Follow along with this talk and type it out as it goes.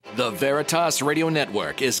The Veritas Radio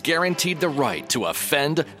Network is guaranteed the right to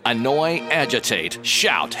offend, annoy, agitate,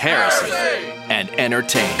 shout, heresy, and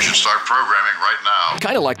entertain. You should start programming right now.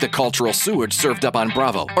 Kind of like the cultural sewage served up on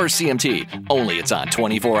Bravo or CMT, only it's on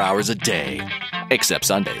 24 hours a day. Except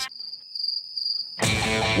Sundays.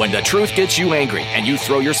 When the truth gets you angry and you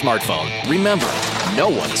throw your smartphone, remember, no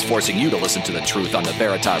one is forcing you to listen to the truth on the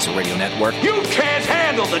Veritas Radio Network. You can't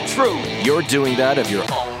handle the truth! You're doing that of your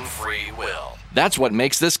own free will. That's what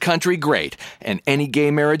makes this country great and any gay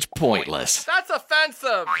marriage pointless. That's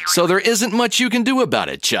offensive! So there isn't much you can do about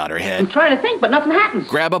it, Chowderhead. I'm trying to think, but nothing happens.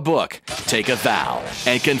 Grab a book, take a vow,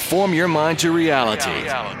 and conform your mind to reality.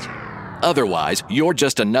 Otherwise, you're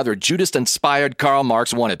just another Judas-inspired Karl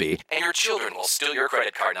Marx wannabe, and your children will steal your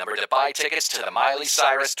credit card number to buy tickets to the Miley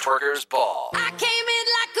Cyrus Twerkers Ball. I came in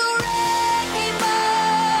like a wrecking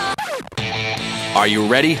ball. Are you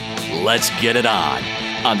ready? Let's get it on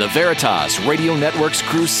the Veritas Radio Network's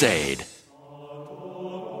Crusade.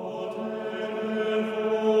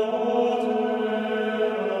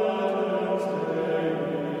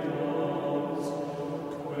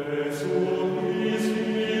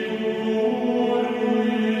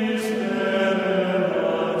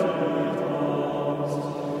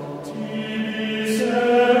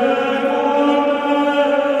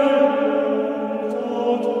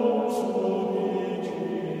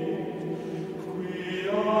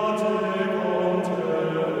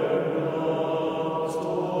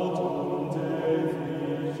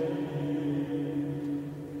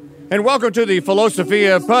 And welcome to the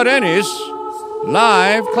Philosophia Perennis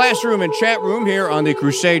live classroom and chat room here on the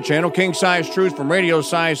CRUSADE Channel, king-size truth from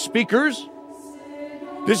radio-size speakers.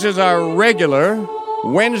 This is our regular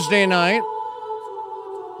Wednesday night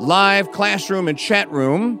live classroom and chat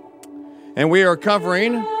room, and we are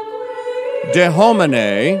covering De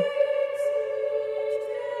Homine,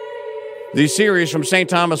 the series from St.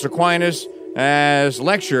 Thomas Aquinas as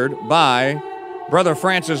lectured by Brother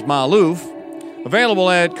Francis Maluf, available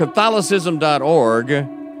at Catholicism.org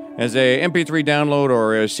as a MP3 download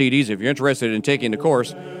or CDs. If you're interested in taking the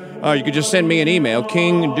course, you can just send me an email,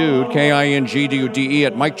 kingdude, KINGDUDE,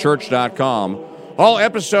 at mikechurch.com. All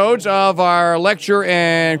episodes of our lecture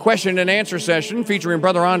and question and answer session featuring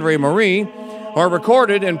Brother André Marie are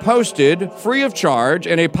recorded and posted free of charge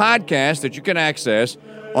in a podcast that you can access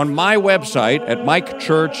on my website at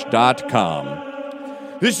mikechurch.com.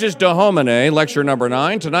 This is De Homine, lecture number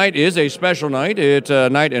 9. Tonight is a special night. It's a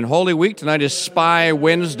night in Holy Week. Tonight is Spy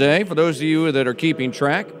Wednesday, for those of you that are keeping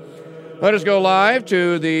track. Let us go live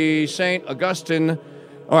to the the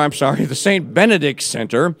St. Benedict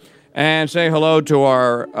Center and say hello to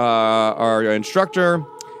our instructor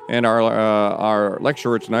and our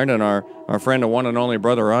lecturer tonight and our friend, the one and only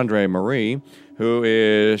Brother André Marie, who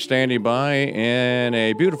is standing by in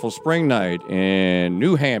a beautiful spring night in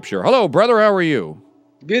New Hampshire. Hello, brother. How are you?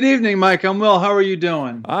 Good evening, Mike. I'm well. How are you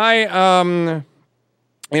doing? I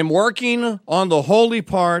am working on the holy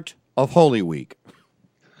part of Holy Week.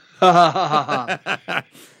 It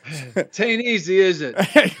ain't easy, is it?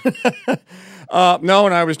 No,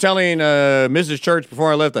 and I was telling Mrs. Church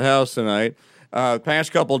before I left the house tonight, the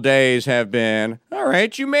past couple days have been, all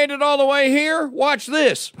right, you made it all the way here? Watch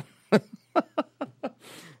this.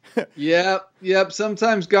 Yep.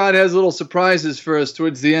 Sometimes God has little surprises for us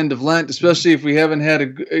towards the end of Lent, especially if we haven't had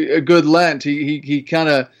a good Lent. He kind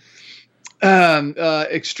of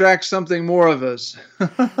extracts something more of us.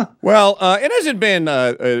 Well, it hasn't been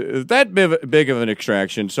that big of an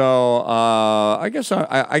extraction, so I guess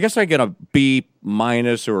I get a B-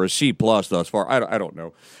 or a C+ thus far. I don't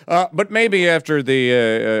know, but maybe after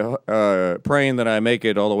the praying that I make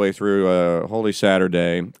it all the way through Holy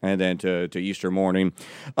Saturday and then to Easter morning,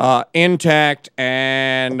 intact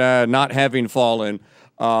and not having fallen,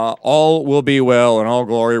 all will be well and all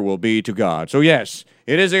glory will be to God. So yes,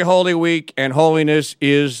 it is a Holy Week, and holiness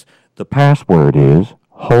is the password is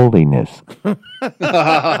holiness.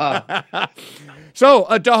 So,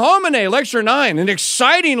 De Homine, Lecture 9, an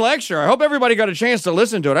exciting lecture. I hope everybody got a chance to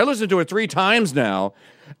listen to it. I listened to it 3 times now,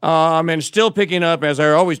 and still picking up, as I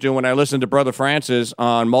always do when I listen to Brother Francis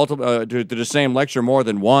on multiple to the same lecture more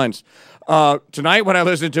than once. Tonight, when I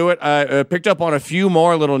listened to it, I picked up on a few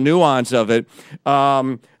more little nuance of it.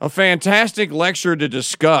 A fantastic lecture to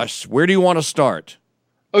discuss. Where do you want to start?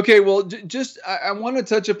 Okay, well, I want to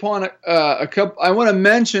touch upon a couple. I want to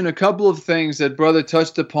mention a couple of things that Brother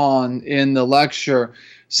touched upon in the lecture.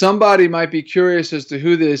 Somebody might be curious as to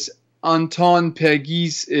who this Anton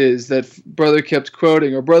Pegis is that Brother kept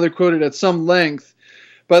quoting, or Brother quoted at some length.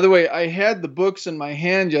 By the way, I had the books in my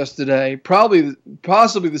hand yesterday,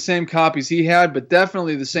 possibly the same copies he had, but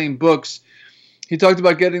definitely the same books he talked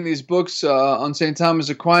about getting these books on St. Thomas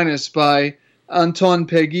Aquinas by Anton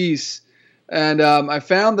Pegis, and I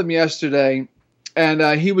found them yesterday.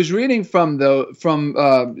 And he was reading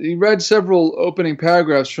he read several opening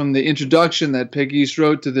paragraphs from the introduction that Pegis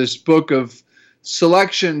wrote to this book of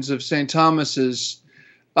selections of St. Thomas's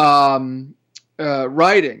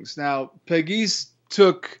writings. Now, Pegis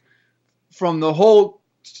took from the whole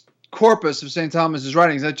corpus of St. Thomas's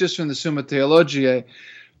writings, not just from the Summa Theologiae,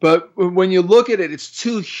 but when you look at it, it's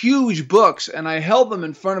two huge books. And I held them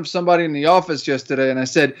in front of somebody in the office yesterday, and I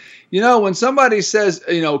said, when somebody says,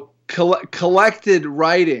 collected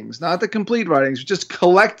writings, not the complete writings, just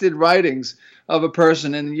collected writings of a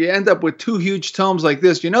person, and you end up with two huge tomes like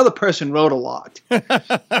this, the person wrote a lot.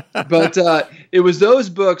 But it was those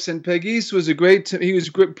books, and Pegis was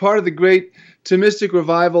part of the great Thomistic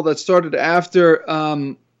revival that started after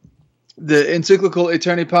the encyclical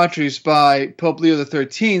Aeterni Patris by Pope Leo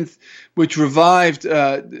XIII, which revived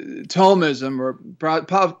Thomism, or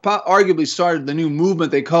arguably started the new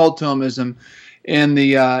movement they called Thomism in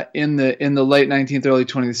the late 19th, early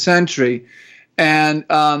 20th century. And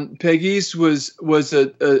Pegis was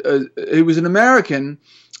an American.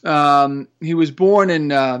 He was born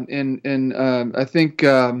in I think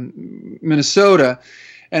Minnesota,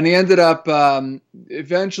 and he ended up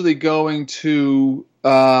eventually going to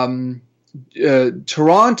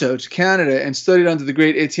Toronto, to Canada, and studied under the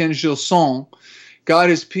great Etienne Gilson. Got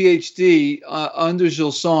his PhD under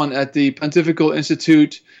Gilson at the Pontifical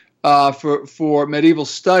Institute for Medieval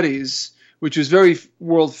Studies, which was very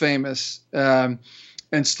world famous, and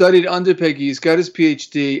studied under Pegis, got his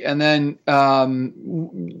PhD, and then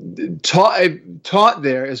taught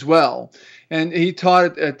there as well. And he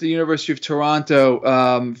taught at the University of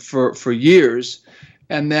Toronto for years,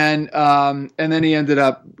 and then he ended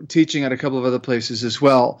up teaching at a couple of other places as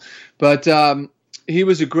well. But he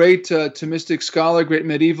was a great Thomistic scholar, great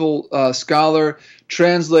medieval scholar.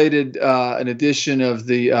 Translated an edition of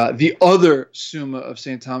the other Summa of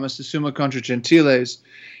St. Thomas, the Summa Contra Gentiles,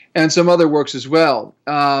 and some other works as well.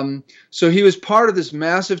 So he was part of this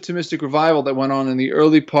massive Thomistic revival that went on in the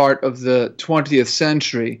early part of the 20th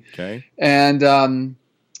century. Okay. And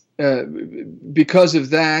because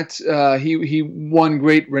of that, he won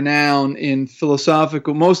great renown in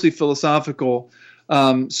mostly philosophical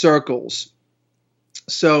circles.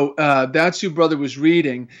 So that's who Brother was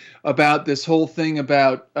reading about, this whole thing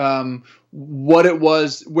about where it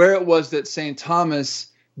was that St. Thomas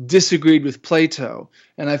disagreed with Plato.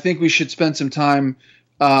 And I think we should spend some time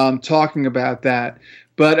talking about that.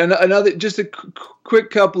 But just a quick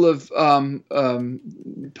couple of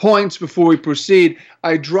points before we proceed.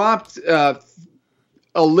 I dropped a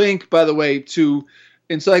link, by the way, to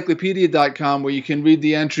encyclopedia.com, where you can read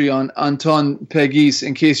the entry on Anton Pegis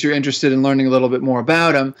in case you're interested in learning a little bit more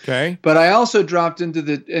about him. Okay. But I also dropped into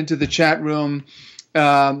the chat room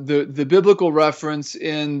the biblical reference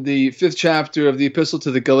in the 5th chapter of the Epistle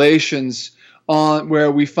to the Galatians,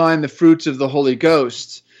 where we find the fruits of the Holy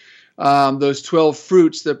Ghost, those 12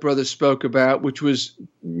 fruits that Brother spoke about, which was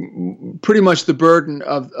pretty much the burden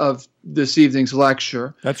of this evening's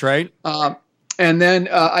lecture. That's right. And then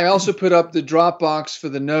I also put up the Dropbox for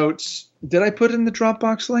the notes. Did I put in the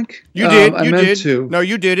Dropbox link? You did. I meant to. No,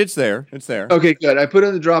 you did. It's there. Okay, good. I put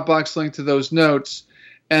in the Dropbox link to those notes.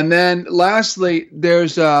 And then lastly,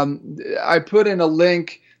 there's I put in a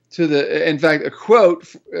link to in fact, a quote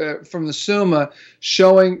from the Summa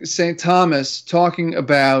showing St. Thomas talking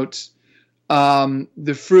about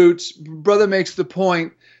the fruits. Brother makes the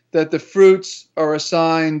point that the fruits are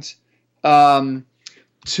assigned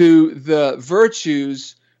to the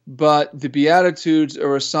virtues, but the Beatitudes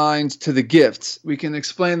are assigned to the gifts. We can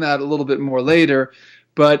explain that a little bit more later,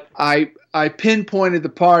 but I pinpointed the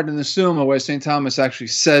part in the Summa where St. Thomas actually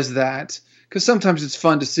says that, because sometimes it's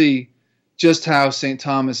fun to see just how St.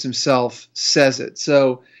 Thomas himself says it.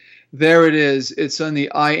 So there it is. It's on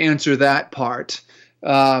the I answer that part.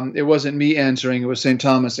 It wasn't me answering, it was St.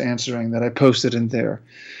 Thomas answering that I posted in there.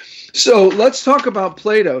 So let's talk about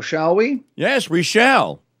Plato, shall we? Yes, we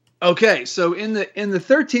shall. Okay, so in the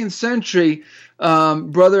 13th century,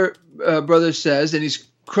 brother says, and he's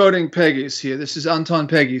quoting Pegis here. This is Anton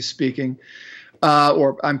Pegis speaking,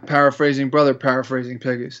 or I'm paraphrasing, brother paraphrasing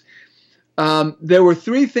Pegis. There were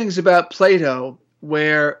three things about Plato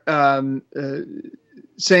where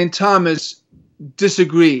St. Thomas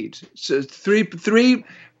disagreed. So three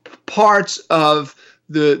parts of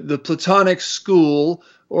the Platonic school,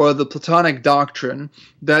 or the Platonic doctrine,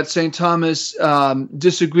 that St. Thomas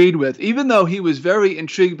disagreed with, even though he was very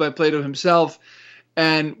intrigued by Plato himself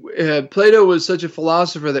And Plato was such a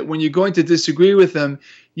philosopher that when you're going to disagree with him,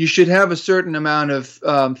 you should have a certain amount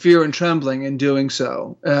of fear and trembling in doing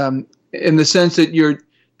so, in the sense that you're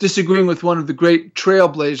disagreeing with one of the great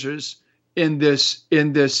trailblazers in this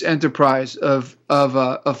enterprise of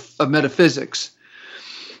metaphysics.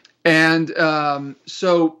 And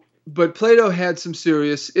but Plato had some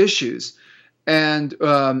serious issues, and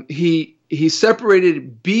he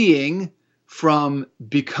separated being from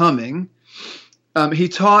becoming. He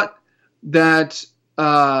taught that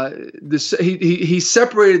he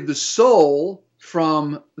separated the soul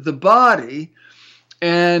from the body,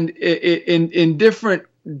 and in different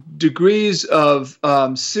degrees of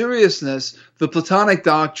seriousness, the Platonic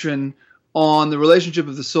doctrine on the relationship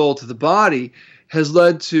of the soul to the body has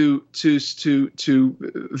led to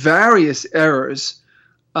various errors,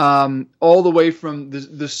 all the way from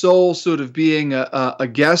the soul sort of being a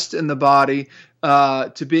guest in the body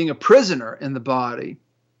to being a prisoner in the body.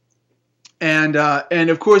 And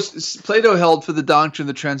of course, Plato held for the doctrine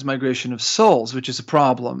of the transmigration of souls, which is a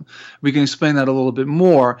problem. We can explain that a little bit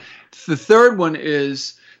more. The third one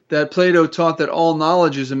is that Plato taught that all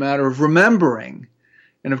knowledge is a matter of remembering.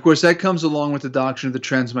 And of course, that comes along with the doctrine of the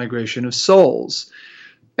transmigration of souls.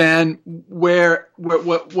 And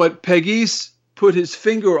what Pegis put his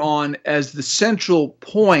finger on as the central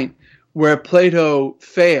point where Plato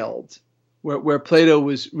failed, where Plato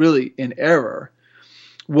was really in error,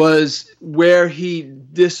 was where he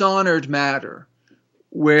dishonored matter,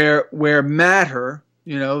 where matter,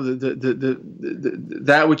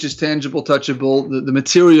 that which is tangible, touchable, the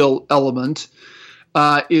material element,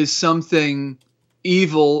 is something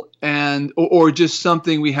evil or just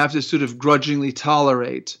something we have to sort of grudgingly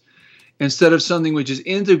tolerate, instead of something which is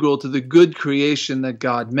integral to the good creation that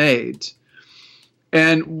God made.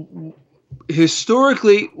 And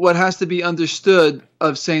historically, what has to be understood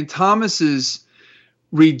of St. Thomas's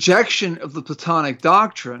rejection of the Platonic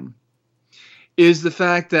doctrine is the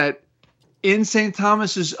fact that in St.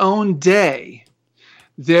 Thomas's own day,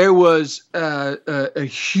 there was a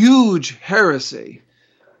huge heresy.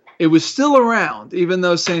 It was still around, even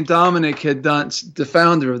though St. Dominic had done, the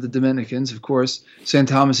founder of the Dominicans, of course, St.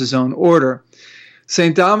 Thomas's own order.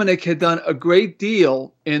 St. Dominic had done a great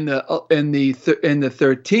deal in the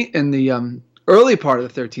early part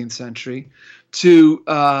of the 13th century to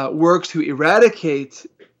work to eradicate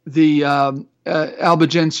the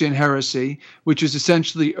Albigensian heresy, which is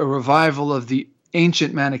essentially a revival of the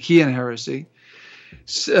ancient Manichaean heresy.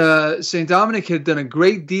 St. Dominic had done a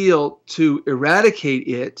great deal to eradicate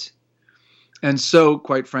it, and so,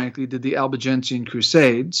 quite frankly, did the Albigensian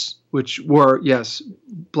Crusades, which were, yes,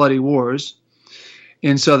 bloody wars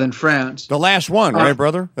in southern France. The last one, right,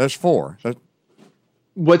 brother? That's 4.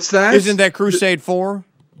 What's that? Isn't that Crusade 4?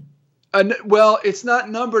 Well, it's not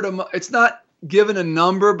numbered. It's not given a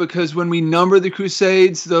number, because when we number the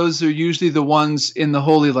Crusades, those are usually the ones in the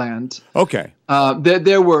Holy Land. Okay.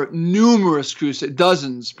 There were numerous crusades,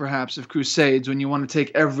 dozens perhaps of crusades, when you want to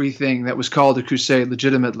take everything that was called a crusade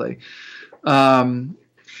legitimately.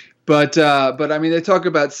 But I mean, they talk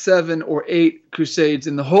about 7 or 8 crusades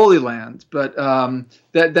in the Holy Land. But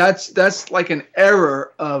that's like an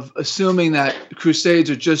error of assuming that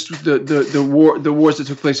crusades are just the wars that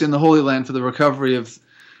took place in the Holy Land for the recovery of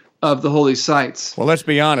the holy sites. Well, let's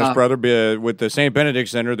be honest, brother. With the St. Benedict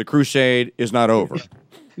Center, the crusade is not over.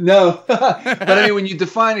 No, but I mean, when you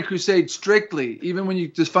define a crusade strictly, even when you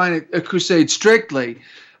define a crusade strictly,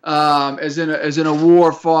 as in a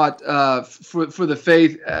war fought for the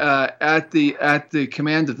faith at the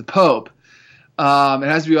command of the Pope, it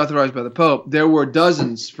has to be authorized by the Pope. There were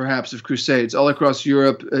dozens, perhaps, of crusades all across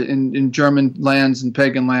Europe, in German lands and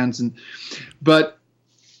pagan lands, but.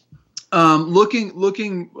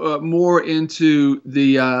 Looking more into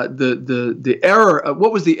the error of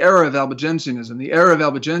what was the error of Albigensianism. The error of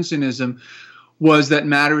Albigensianism was that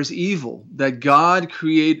matter is evil. That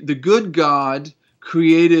the good God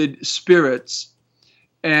created spirits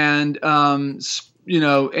and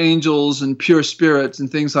angels and pure spirits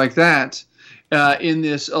and things like that in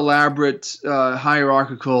this elaborate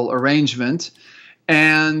hierarchical arrangement.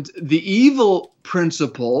 And the evil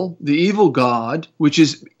principle, the evil God, which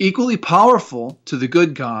is equally powerful to the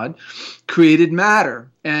good God, created matter.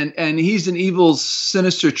 And he's an evil,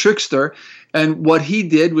 sinister trickster. And what he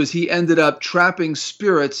did was he ended up trapping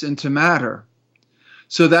spirits into matter.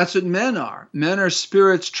 So that's what men are. Men are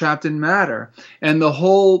spirits trapped in matter. And the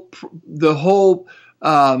whole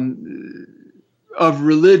of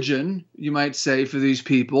religion, you might say, for these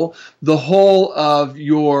people, the whole of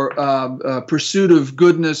your pursuit of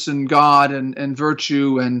goodness and God and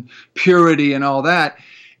virtue and purity and all that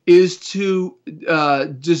is to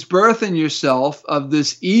disbirth in yourself of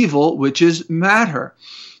this evil, which is matter.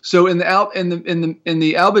 So in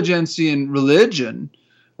the Albigensian religion,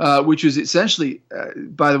 which was essentially,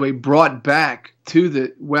 by the way, brought back to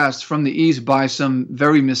the West from the East by some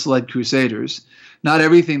very misled crusaders. Not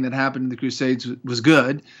everything that happened in the Crusades was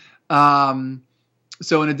good.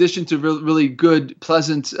 So in addition to really good,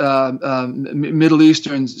 pleasant Middle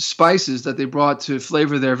Eastern spices that they brought to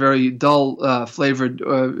flavor their very dull flavored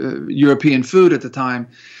European food at the time,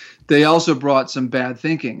 they also brought some bad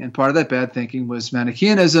thinking. And part of that bad thinking was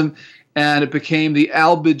Manichaeanism, and it became the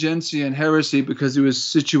Albigensian heresy because it was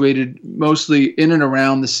situated mostly in and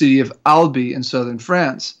around the city of Albi in southern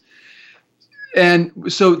France. And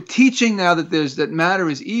so, teaching now that matter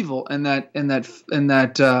is evil and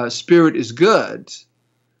that spirit is good,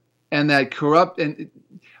 and that corrupt, and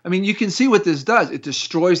I mean, you can see what this does. It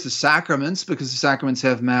destroys the sacraments because the sacraments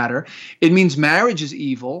have matter. It means marriage is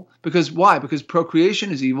evil because why? Because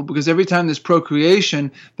procreation is evil. Because every time there's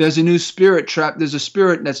procreation, there's a new spirit trapped. There's a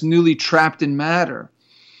spirit that's newly trapped in matter.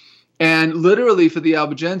 And literally, for the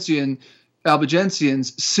Albigensians,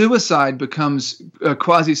 suicide becomes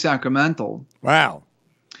quasi-sacramental. Wow.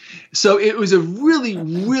 So it was a really,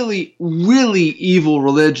 really, really evil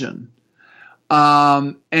religion.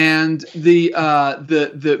 And now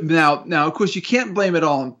of course you can't blame it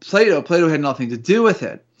all on Plato. Plato had nothing to do with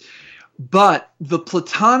it. But the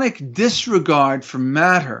Platonic disregard for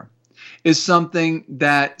matter is something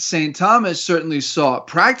that St. Thomas certainly saw.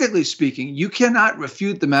 Practically speaking, you cannot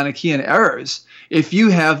refute the Manichaean errors if you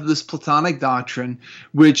have this Platonic doctrine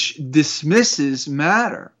which dismisses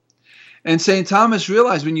matter. And St. Thomas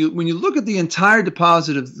realized when you look at the entire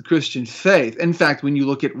deposit of the Christian faith, in fact, when you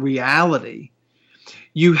look at reality,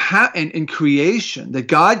 you have in creation that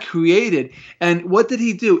God created, and what did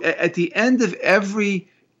He do at the end of every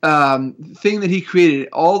thing that He created?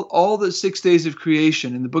 All the 6 days of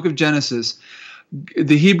creation in the book of Genesis,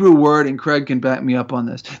 the Hebrew word, and Craig can back me up on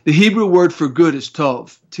this. The Hebrew word for good is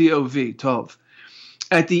tov, T-O-V, tov.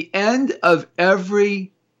 At the end of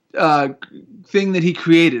every thing that He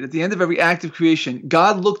created, at the end of every act of creation,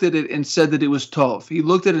 God looked at it and said that it was tov. He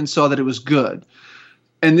looked at it and saw that it was good.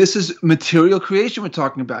 And this is material creation we're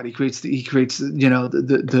talking about. He creates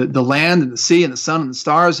the land and the sea and the sun and the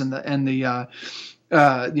stars and the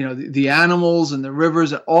animals and the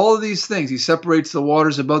rivers and all of these things. He separates the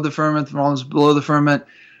waters above the firmament from all those below the firmament.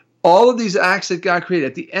 All of these acts that God created.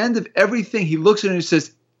 At the end of everything, He looks at it and He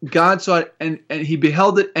says, God saw it and He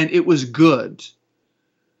beheld it and it was good.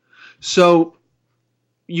 So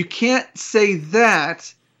you can't say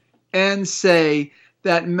that and say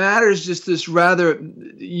that matter is just this rather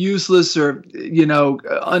useless or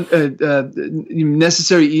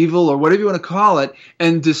necessary evil or whatever you want to call it,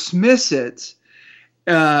 and dismiss it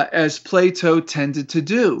as Plato tended to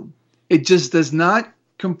do. It just does not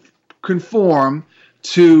conform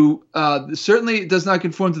to certainly it does not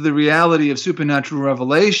conform to the reality of supernatural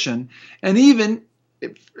revelation, and even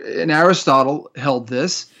Aristotle held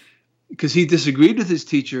this because he disagreed with his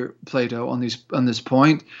teacher Plato on this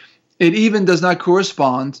point. It even does not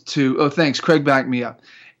correspond to. Oh, thanks, Craig. Back me up.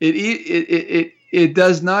 It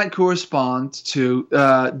does not correspond to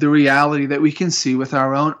the reality that we can see with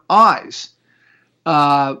our own eyes.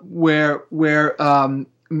 Because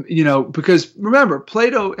remember,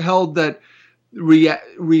 Plato held that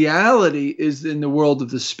reality is in the world of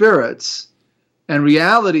the spirits, and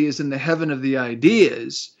reality is in the heaven of the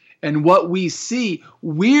ideas. And what we see,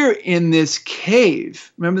 we're in this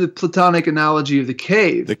cave. Remember the Platonic analogy of the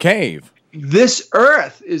cave? The cave. This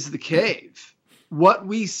earth is the cave. What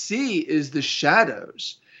we see is the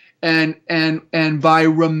shadows. And by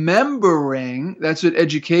remembering, that's what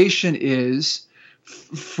education is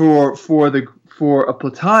for a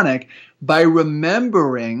Platonic, by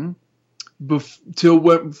remembering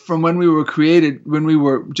from when we were created, when we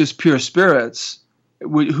were just pure spirits,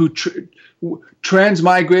 who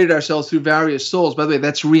transmigrated ourselves through various souls. By the way,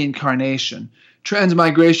 that's reincarnation.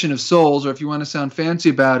 Transmigration of souls, or if you want to sound fancy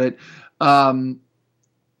about it,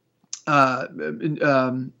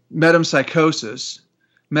 metempsychosis.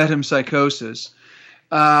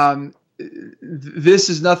 This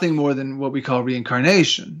is nothing more than what we call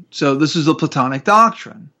reincarnation. So this is the Platonic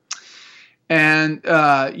doctrine. And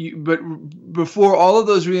but before all of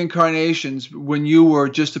those reincarnations, when you were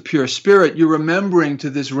just a pure spirit, you're remembering to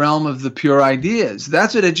this realm of the pure ideas.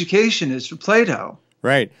 That's what education is for Plato.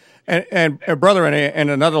 Right. And brother, in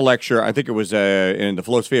another lecture, I think it was in the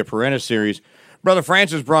Philosophia Perennis series, Brother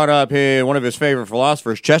Francis brought up one of his favorite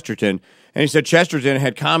philosophers, Chesterton, and he said Chesterton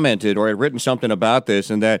had commented or had written something about this,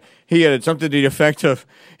 and that he had something to the effect of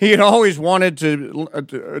he had always wanted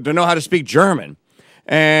to know how to speak German.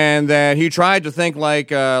 and that he tried to think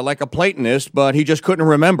like a Platonist, but he just couldn't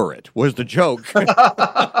remember it, was the joke.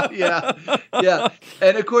 Yeah.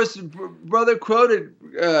 And of course, Brother quoted,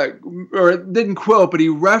 or didn't quote, but he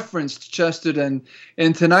referenced Chesterton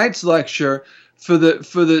in tonight's lecture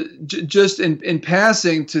just in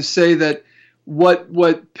passing to say that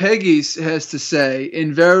what Peggy has to say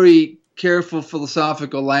in very careful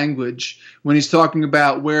philosophical language when he's talking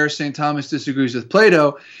about where St. Thomas disagrees with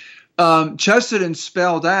Plato, Chesterton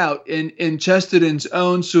spelled out in Chesterton's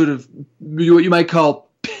own sort of what you might call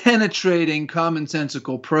penetrating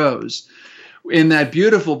commonsensical prose in that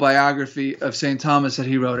beautiful biography of St. Thomas that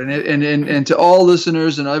he wrote. And to all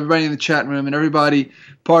listeners and everybody in the chat room and everybody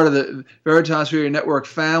part of the Veritas Radio Network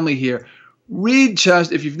family here,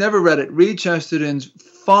 if you've never read it, read Chesterton's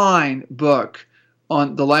fine book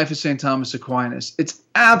on the life of St. Thomas Aquinas. It's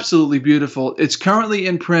absolutely beautiful. It's currently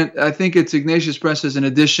in print. I think it's Ignatius Press as an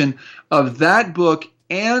edition of that book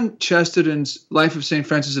and Chesterton's Life of St.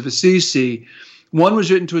 Francis of Assisi. One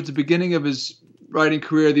was written towards the beginning of his writing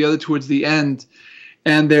career, the other towards the end,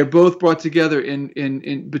 and they're both brought together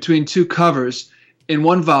in between two covers in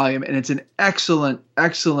one volume, and it's an excellent,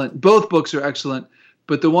 both books are excellent,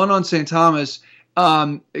 but the one on St. Thomas,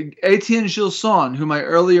 Etienne Gilson, whom I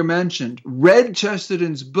earlier mentioned, read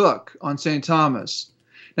Chesterton's book on St. Thomas.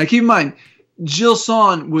 Now keep in mind,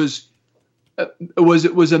 Gilson was a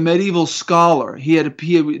medieval scholar. He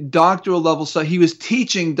had doctoral level, so he was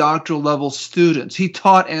teaching doctoral level students. He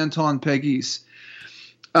taught Anton Pegis.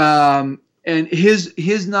 And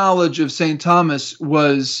his knowledge of St. Thomas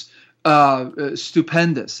was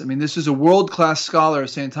stupendous. I mean, this is a world-class scholar of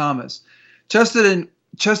St. Thomas. Chesterton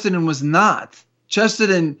was not.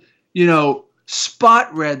 Chesterton,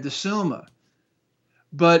 spot read the Summa.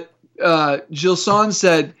 But Gilson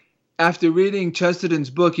said, after reading Chesterton's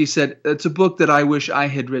book, he said, it's a book that I wish I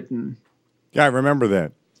had written. Yeah, I remember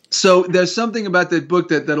that. So there's something about that book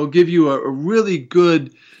that'll give you a really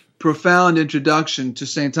good, profound introduction to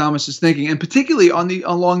St. Thomas's thinking, and particularly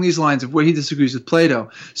along these lines of where he disagrees with Plato.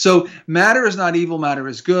 So matter is not evil, matter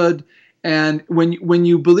is good. And when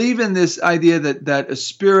you believe in this idea that a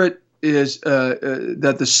spirit is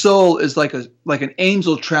that the soul is like an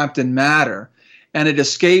angel trapped in matter, and it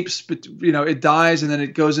escapes, but it dies, and then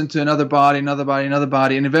it goes into another body, and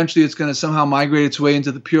eventually it's going to somehow migrate its way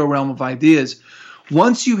into the pure realm of ideas.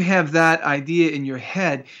 Once you have that idea in your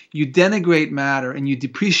head, you denigrate matter and you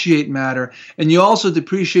depreciate matter, and you also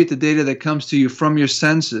depreciate the data that comes to you from your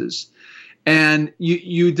senses. And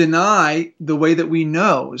you deny the way that we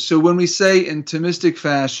know. So when we say in Thomistic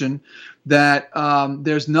fashion that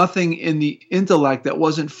there's nothing in the intellect that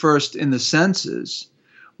wasn't first in the senses,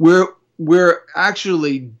 we're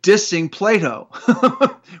actually dissing Plato.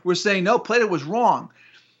 We're saying, no, Plato was wrong.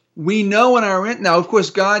 We know in our now, of course,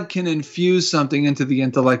 God can infuse something into the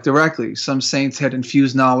intellect directly. Some saints had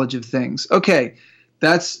infused knowledge of things. Okay,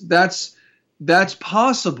 that's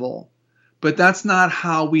possible. But that's not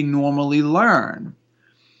how we normally learn.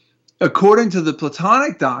 According to the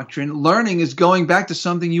Platonic doctrine, learning is going back to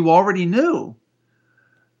something you already knew.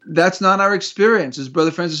 That's not our experience. As Brother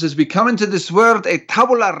Francis says, we come into this world a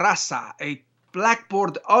tabula rasa, a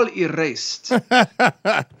blackboard all erased.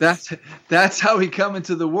 That's how we come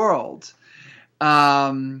into the world.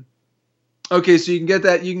 Okay, so you can get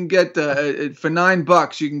that. You can get for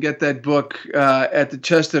 $9. You can get that book at the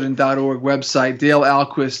Chesterton.org website. Dale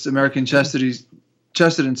Alquist's American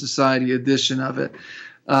Chesterton Society edition of it.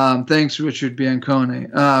 Thanks, Richard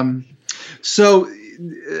Biancone. So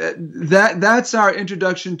that's our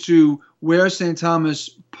introduction to where St. Thomas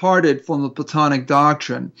parted from the Platonic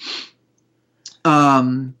doctrine.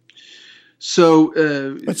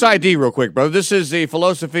 Let's ID real quick, brother. This is the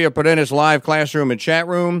Philosophia Perennis live classroom and chat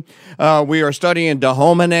room. We are studying De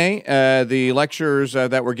Homine, the lectures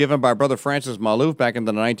that were given by Brother Francis Maluf back in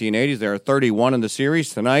the 1980s. There are 31 in the series.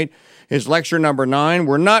 Tonight is lecture number 9.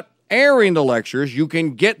 We're not airing the lectures. You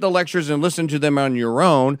can get the lectures and listen to them on your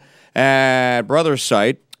own at Brother's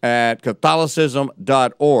site at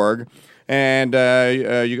Catholicism.org. And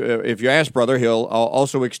if you ask Brother, he'll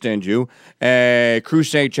also extend you a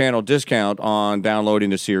CRUSADE Channel discount on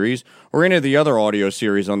downloading the series or any of the other audio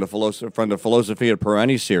series on from the Philosophia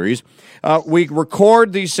Perennis series. We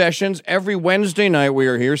record these sessions every Wednesday night. We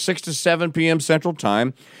are here 6 to 7 p.m. Central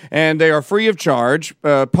Time, and they are free of charge,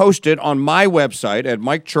 posted on my website at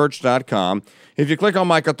mikechurch.com. If you click on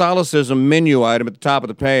my Catholicism menu item at the top of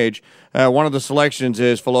the page, one of the selections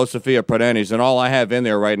is Philosophia Perennis, and all I have in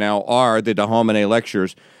there right now are the Homine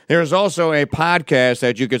Lectures. There's also a podcast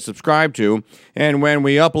that you can subscribe to, and when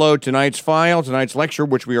we upload tonight's lecture,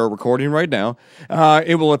 which we are recording right now,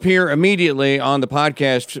 it will appear immediately on the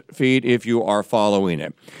podcast feed if you are following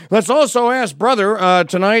it. Let's also ask Brother,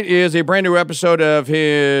 tonight is a brand new episode of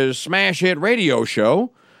his smash hit radio show,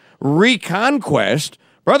 Reconquest.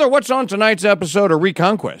 Brother, what's on tonight's episode of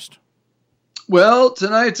Reconquest? Well,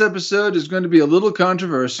 tonight's episode is going to be a little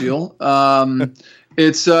controversial.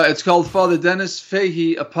 It's called Father Dennis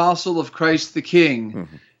Fahey, Apostle of Christ the King.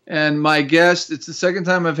 Mm-hmm. And my guest, it's the second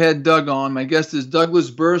time I've had Doug on. My guest is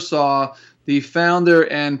Douglas Bursaw, the founder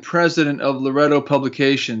and president of Loretto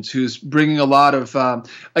Publications, who's bringing a lot of...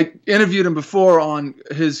 I interviewed him before on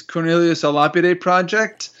his Cornelius a Lapide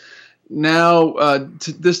project. Now,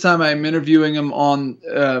 this time I'm interviewing him on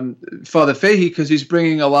Father Fahey because he's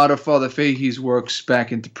bringing a lot of Father Fahey's works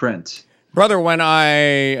back into print. Brother, when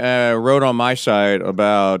I wrote on my site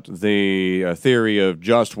about the theory of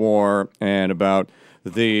just war and about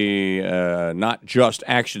the not just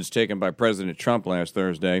actions taken by President Trump last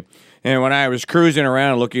Thursday, and when I was cruising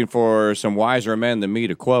around looking for some wiser men than me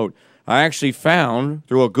to quote, I actually found,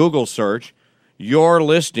 through a Google search, your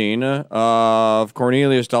listing of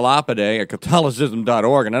Cornelius de Lapide at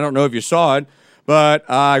Catholicism.org, and I don't know if you saw it, but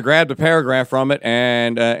I grabbed a paragraph from it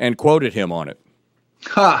and quoted him on it.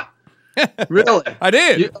 Ha! Really? I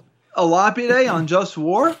did. A Lapide on just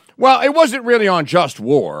war? Well, it wasn't really on just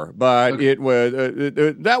war, but okay. It was.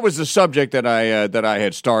 That was the subject that I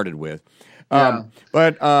had started with. I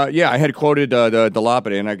had quoted the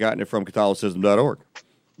Lapide, and I gotten it from Catholicism.org.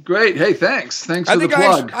 Great. Hey, thanks. Thanks for the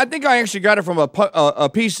plug. I think I actually got it from a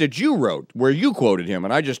piece that you wrote where you quoted him,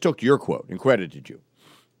 and I just took your quote and credited you.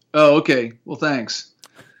 Oh, okay. Well, thanks.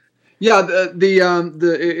 Yeah,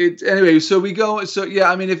 anyway. So we go. So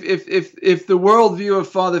yeah, I mean, if the worldview of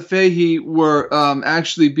Father Fahey were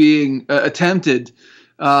actually being attempted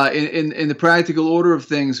in the practical order of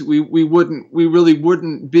things, we really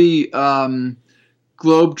wouldn't be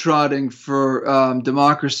globetrotting for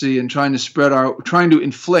democracy and trying to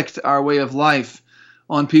inflict our way of life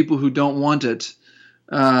on people who don't want it.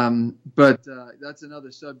 But that's another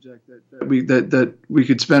subject that we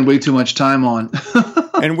could spend way too much time on.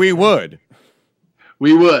 And we would.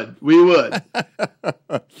 We would. Well,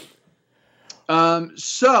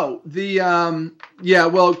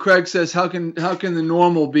 Craig says, how can the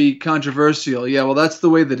normal be controversial? Yeah, well, that's the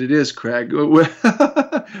way that it is, Craig.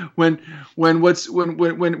 when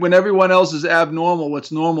everyone else is abnormal,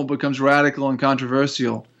 what's normal becomes radical and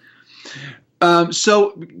controversial.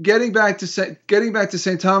 So getting back to St.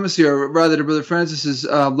 Thomas here, or rather to Brother Francis's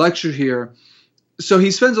lecture here. So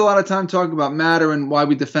he spends a lot of time talking about matter and why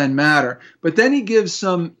we defend matter, but then he gives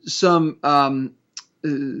some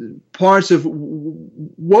parts of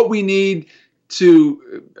what we need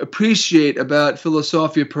to appreciate about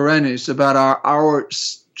Philosophia Perennis, about our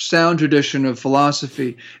sound tradition of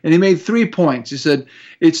philosophy. And he made 3 points. He said,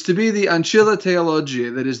 it's to be the ancilla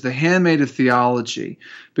theologia, that is the handmaid of theology,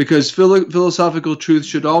 because philosophical truth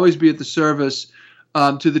should always be at the service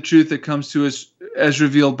to the truth that comes to us as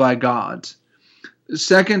revealed by God.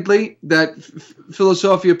 Secondly, that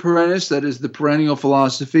Philosophia Perennis, that is the perennial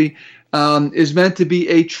philosophy, is meant to be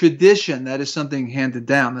a tradition, that is something handed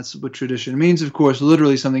down. That's what tradition means, of course,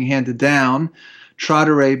 literally something handed down,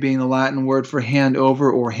 tradere being the Latin word for hand over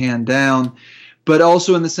or hand down, but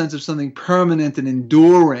also in the sense of something permanent and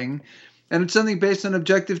enduring, and it's something based on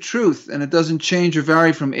objective truth, and it doesn't change or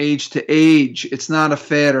vary from age to age. It's not a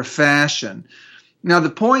fad or fashion. Now,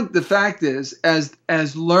 the fact is,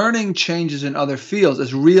 as learning changes in other fields,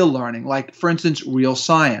 as real learning, like, for instance, real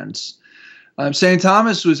science, St.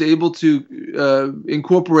 Thomas was able to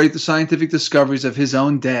incorporate the scientific discoveries of his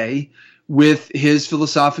own day with his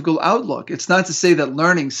philosophical outlook. It's not to say that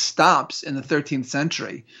learning stops in the 13th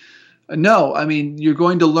century. No, I mean, you're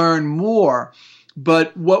going to learn more.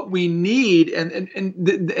 But what we need,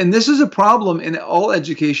 and this is a problem in all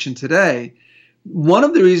education today, one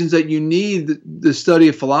of the reasons that you need the study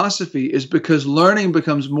of philosophy is because learning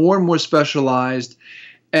becomes more and more specialized,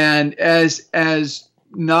 and as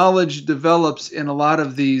knowledge develops in a lot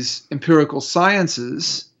of these empirical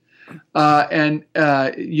sciences, as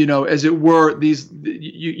it were,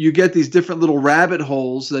 you get these different little rabbit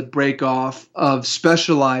holes that break off of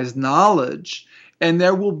specialized knowledge, and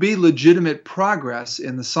there will be legitimate progress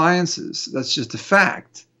in the sciences. That's just a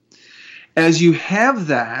fact. As you have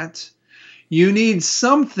that, you need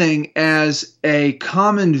something as a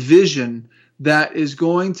common vision that is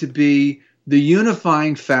going to be the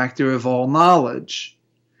unifying factor of all knowledge.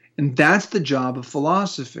 And that's the job of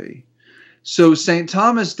philosophy. So St.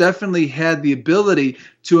 Thomas definitely had the ability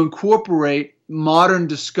to incorporate modern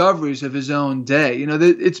discoveries of his own day. You know,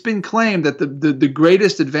 it's been claimed that the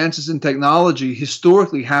greatest advances in technology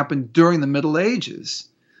historically happened during the Middle Ages.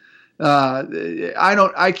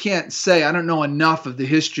 I can't say, I don't know enough of the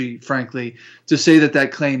history, frankly, to say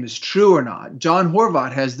that claim is true or not. John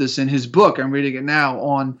Horvath has this in his book. I'm reading it now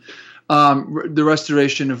on the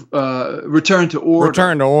restoration of Return to Order.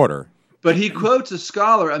 Return to Order. But he quotes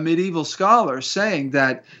a medieval scholar, saying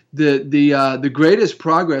that the greatest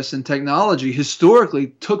progress in technology historically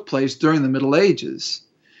took place during the Middle Ages,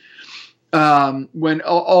 when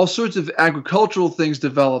all sorts of agricultural things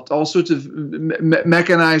developed, all sorts of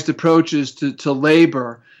mechanized approaches to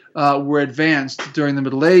labor were advanced during the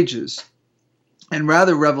Middle Ages, and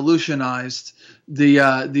rather revolutionized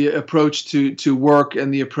the approach to work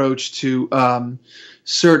and the approach to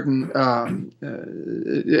certain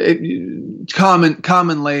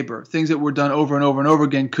common labor. Things that were done over and over and over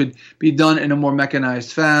again could be done in a more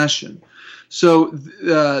mechanized fashion. So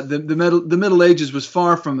the Middle Ages was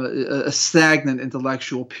far from a stagnant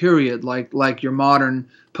intellectual period like your modern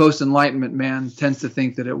post-Enlightenment man tends to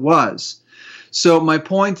think that it was. So my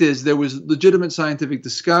point is, there was legitimate scientific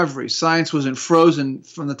discovery. Science wasn't frozen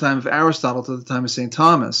from the time of Aristotle to the time of St.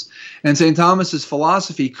 Thomas. And St. Thomas's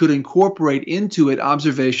philosophy could incorporate into it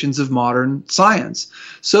observations of modern science.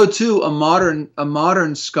 So too, a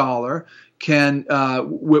modern scholar can,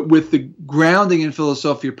 with the grounding in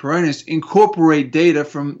Philosophia Perennis, incorporate data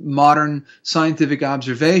from modern scientific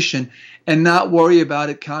observation and not worry about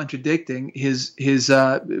it contradicting his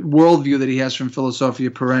worldview that he has from Philosophia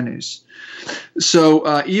Perennis.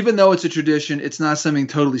 So even though it's a tradition, it's not something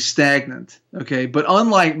totally stagnant, okay? But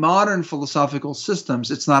unlike modern philosophical systems,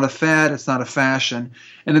 it's not a fad, it's not a fashion,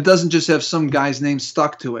 and it doesn't just have some guy's name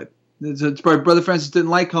stuck to it. It's probably Brother Francis didn't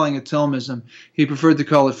like calling it Thomism. He preferred to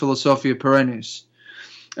call it Philosophia Perennis.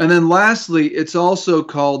 And then lastly, it's also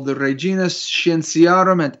called the Regina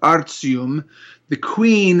Scientiarum et Artium, the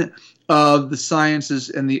queen of the sciences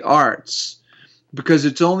and the arts, because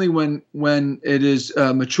it's only when it is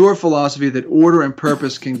mature philosophy that order and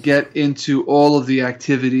purpose can get into all of the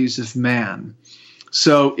activities of man.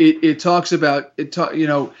 So it talks about when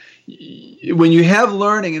you have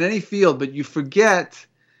learning in any field, but you forget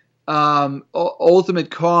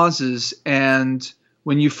ultimate causes, and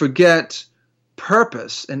when you forget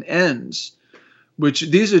purpose and ends, which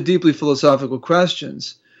these are deeply philosophical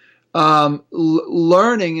questions,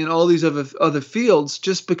 learning in all these other fields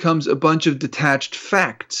just becomes a bunch of detached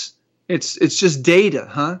facts. It's just data,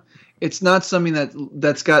 huh? It's not something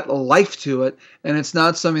that's got a life to it, and it's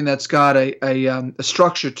not something that's got a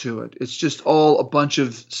structure to it. It's just all a bunch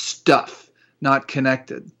of stuff, not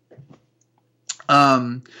connected.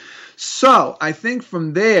 So I think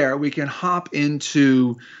from there we can hop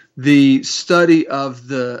into the study of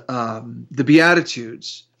the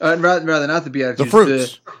Beatitudes, rather not the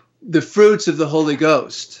Beatitudes, the fruits of the Holy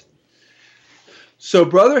Ghost. So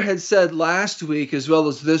Brother had said last week as well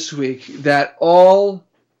as this week that all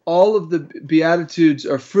of the Beatitudes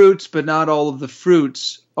are fruits, but not all of the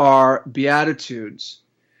fruits are Beatitudes.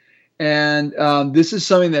 And this is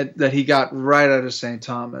something that he got right out of St.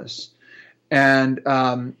 Thomas. And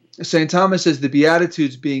St. Thomas says the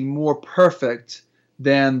Beatitudes being more perfect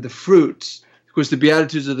than the fruits. Of course, the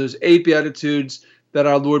Beatitudes are those 8 Beatitudes that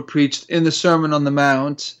our Lord preached in the Sermon on the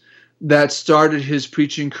Mount that started his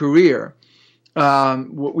preaching career.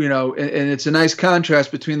 And it's a nice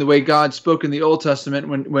contrast between the way God spoke in the Old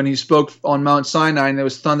Testament when he spoke on Mount Sinai and there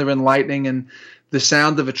was thunder and lightning and the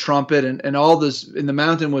sound of a trumpet and all this, and the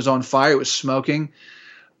mountain was on fire, it was smoking.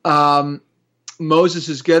 Moses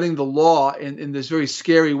is getting the law in this very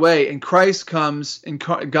scary way, and Christ comes,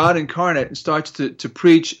 God incarnate, and starts to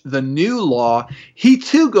preach the new law. He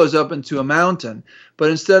too goes up into a mountain, but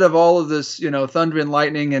instead of all of this, thunder and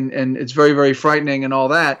lightning, and it's very, very frightening and all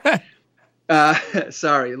that.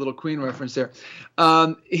 Sorry, a little Queen reference there.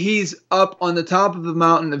 He's up on the top of the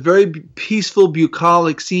mountain, a very peaceful,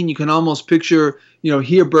 bucolic scene. You can almost picture,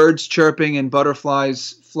 hear birds chirping and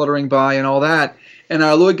butterflies fluttering by and all that. And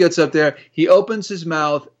our Lord gets up there, he opens his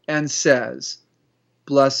mouth and says,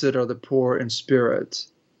 "Blessed are the poor in spirit,"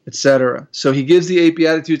 etc. So he gives the 8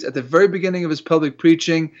 Beatitudes at the very beginning of his public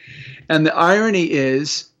preaching. And the irony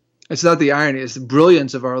is, it's not the irony, it's the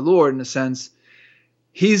brilliance of our Lord in a sense.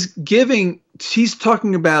 He's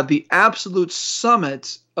talking about the absolute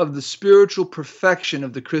summit of the spiritual perfection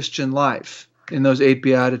of the Christian life in those 8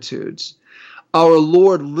 Beatitudes. Our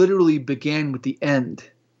Lord literally began with the end.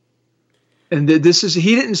 And he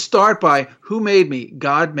didn't start by who made me?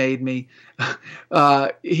 God made me.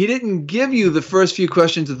 He didn't give you the first few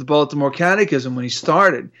questions of the Baltimore Catechism when he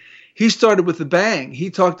started. He started with a bang. He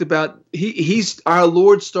talked about, our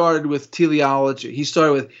Lord started with teleology. He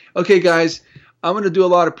started with, okay, guys, I'm going to do a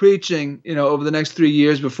lot of preaching, over the next 3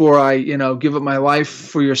 years before I, give up my life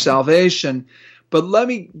for your salvation. But let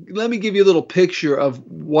me give you a little picture of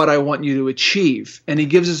what I want you to achieve. And he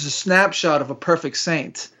gives us a snapshot of a perfect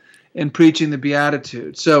saint in preaching the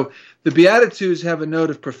Beatitudes. So the Beatitudes have a note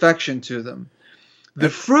of perfection to them. The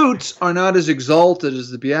fruits are not as exalted as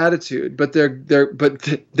the Beatitude, but they're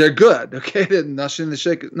good. Okay, there's nothing to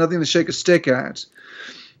shake a stick at.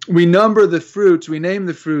 We number the fruits. We name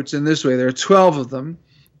the fruits in this way. There are 12 of them.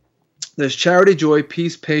 There's charity, joy,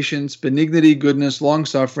 peace, patience, benignity, goodness,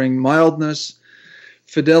 long-suffering, mildness,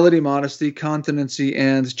 fidelity, modesty, continency,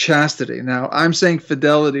 and chastity. Now, I'm saying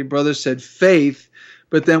fidelity. Brother said faith,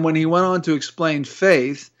 but then when he went on to explain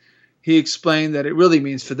faith, he explained that it really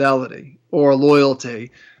means fidelity or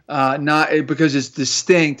loyalty, not because it's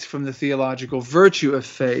distinct from the theological virtue of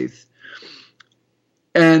faith.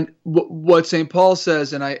 And what St. Paul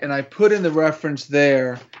says, and I put in the reference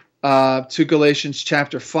there to Galatians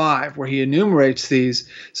chapter 5, where he enumerates these.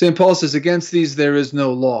 St. Paul says, against these there is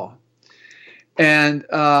no law. And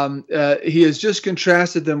he has just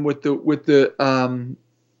contrasted them with the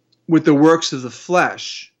works of the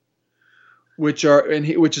flesh, which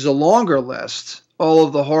is a longer list, all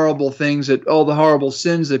of the horrible things all the horrible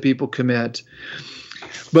sins that people commit.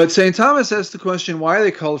 But St. Thomas asks the question, why are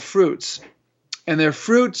they called fruits? And they're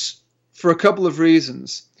fruits for a couple of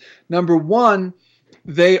reasons. Number one,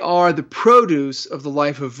 they are the produce of the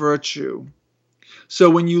life of virtue. So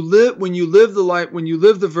when you live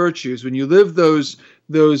the virtues, when you live those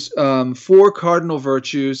four cardinal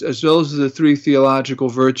virtues as well as the three theological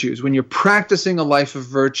virtues, when you're practicing a life of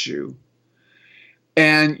virtue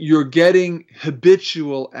and you're getting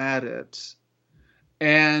habitual at it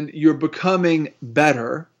and you're becoming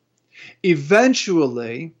better,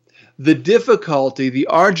 eventually the difficulty, the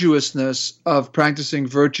arduousness of practicing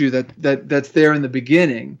virtue that's there in the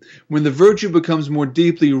beginning, when the virtue becomes more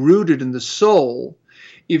deeply rooted in the soul,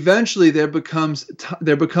 eventually there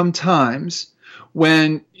become times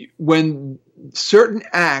when certain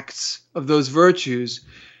acts of those virtues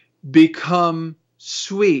become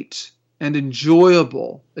sweet and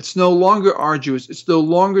enjoyable. It's no longer arduous. It's no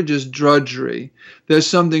longer just drudgery. There's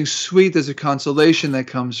something sweet. There's a consolation that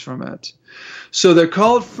comes from it. So they're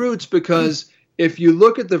called fruits because if you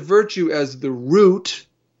look at the virtue as the root,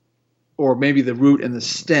 or maybe the root and the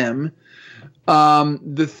stem,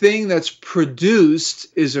 the thing that's produced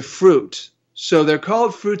is a fruit. So they're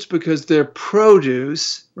called fruits because they're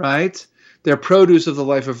produce, right? They're produce of the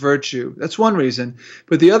life of virtue. That's one reason.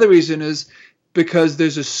 But the other reason is because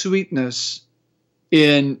there's a sweetness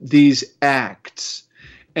in these acts.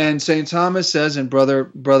 And St. Thomas says, and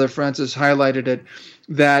Brother Francis highlighted it,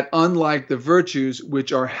 that unlike the virtues,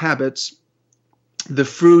 which are habits, the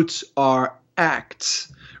fruits are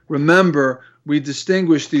acts. Remember, we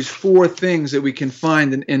distinguish these four things that we can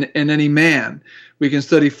find in any man. We can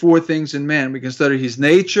study four things in man. We can study his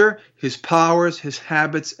nature, his powers, his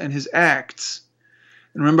habits, and his acts.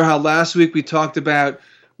 And remember how last week we talked about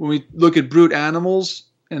when we look at brute animals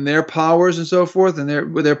and their powers and so forth, and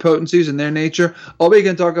their potencies and their nature, all we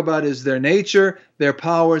can talk about is their nature, their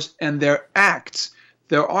powers, and their acts.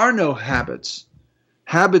 There are no habits.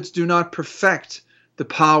 Habits do not perfect the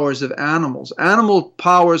powers of animals. Animal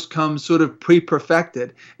powers come sort of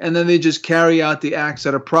pre-perfected, and then they just carry out the acts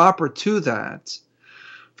that are proper to that.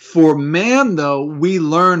 For man, though, we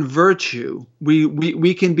learn virtue.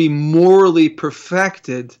 We can be morally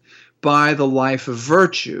perfected by the life of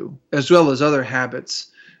virtue, as well as other habits,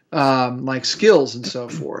 like skills and so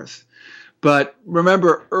forth. But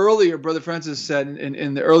remember, earlier, Brother Francis said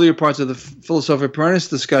in the earlier parts of the Philosophiae Perennis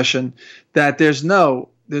discussion that there's no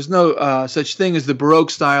such thing as the Baroque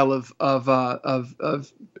style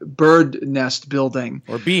of bird nest building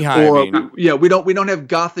or beehive. We don't have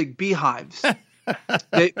Gothic beehives.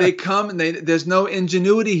 they come and there's no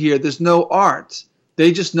ingenuity here. There's no art.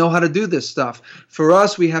 They just know how to do this stuff. For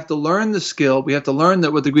us, we have to learn the skill. We have to learn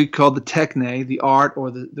that what the Greek called the techne, the art or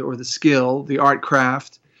the skill, the art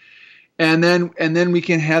craft. And then we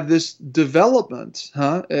can have this development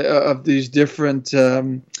of these different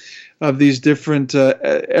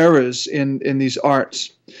eras in these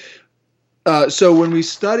arts. So when we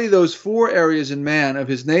study those four areas in man of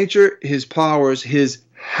his nature, his powers, his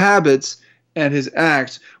habits, and his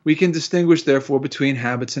acts, we can distinguish therefore between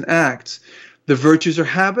habits and acts. The virtues are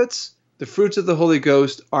habits. The fruits of the Holy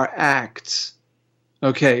Ghost are acts.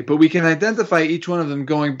 Okay, but we can identify each one of them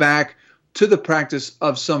going back to the practice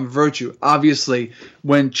of some virtue. Obviously,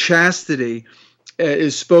 when chastity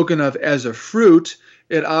is spoken of as a fruit,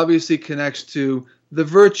 it obviously connects to the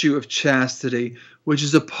virtue of chastity, which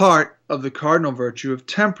is a part of the cardinal virtue of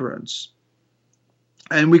temperance.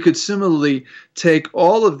 And we could similarly take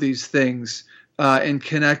all of these things and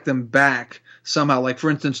connect them back somehow. Like, for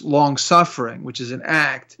instance, long-suffering, which is an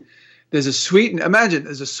act. There's a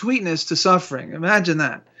sweetness to suffering. Imagine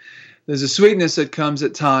that. There's a sweetness that comes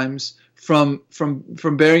at times from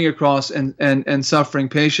bearing your cross and suffering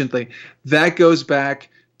patiently. That goes back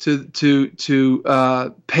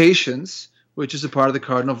to patience, which is a part of the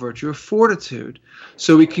cardinal virtue of fortitude.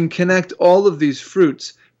 So we can connect all of these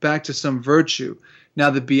fruits back to some virtue. Now,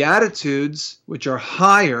 the Beatitudes, which are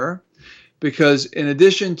higher, because in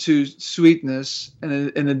addition to sweetness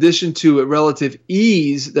and in addition to a relative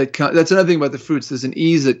ease, that's another thing about the fruits, there's an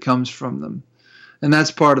ease that comes from them. And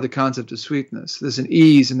that's part of the concept of sweetness. There's an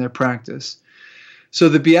ease in their practice. So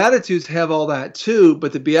the Beatitudes have all that too,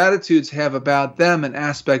 but the Beatitudes have about them an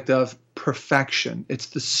aspect of perfection. It's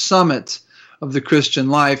the summit of the Christian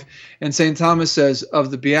life. And St. Thomas says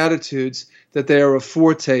of the Beatitudes that they are a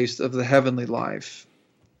foretaste of the heavenly life.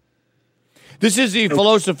 This is the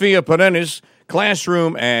Philosophia Perennis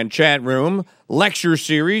classroom and chat room lecture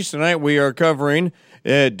series. Tonight we are covering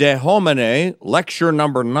De Homine Lecture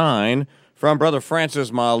number 9 from Brother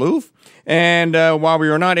Francis Maluf. And while we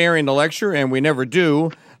are not airing the lecture, and we never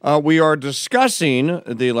do, we are discussing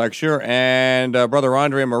the lecture, and Brother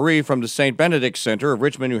André Marie from the St. Benedict Center of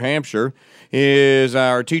Richmond, New Hampshire, is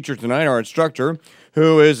our teacher tonight, our instructor,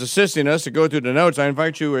 who is assisting us to go through the notes. I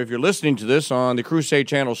invite you, if you're listening to this on the CRUSADE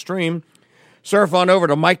Channel stream, surf on over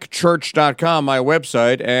to mikechurch.com, my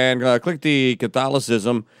website, and click the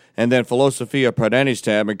Catholicism and then Philosophia Perennis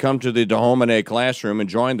tab and come to the De Homine classroom and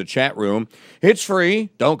join the chat room. It's free,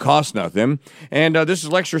 don't cost nothing. And this is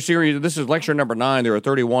lecture number 9. There are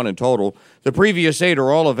 31 in total. The previous 8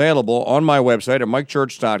 are all available on my website at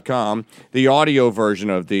mikechurch.com, the audio version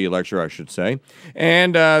of the lecture, I should say.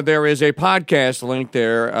 And there is a podcast link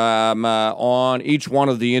there on each one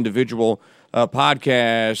of the individual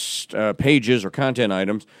podcast pages or content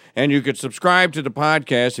items, and you could subscribe to the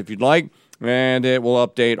podcast if you'd like, and it will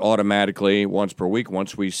update automatically once per week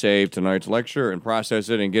once we save tonight's lecture and process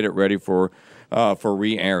it and get it ready for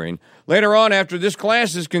re-airing. Later on, after this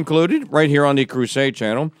class is concluded, right here on the CRUSADE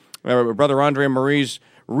Channel, Brother André Marie's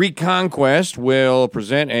Reconquest will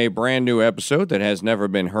present a brand new episode that has never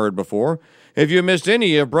been heard before. If you missed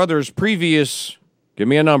any of Brother's previous, give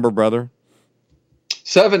me a number, brother.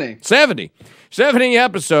 70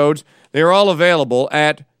 episodes. They're all available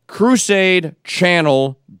at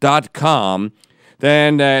CrusadeChannel.com.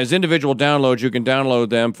 Then as individual downloads, you can download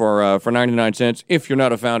them for 99 cents if you're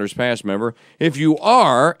not a Founders Pass member. If you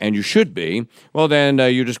are, and you should be, well, then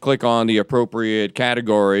you just click on the appropriate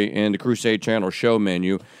category in the Crusade Channel show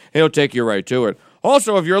menu. It'll take you right to it.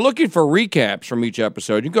 Also, if you're looking for recaps from each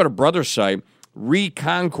episode, you can go to Brother's site,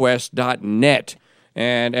 reconquest.net.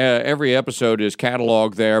 And every episode is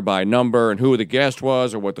cataloged there by number and who the guest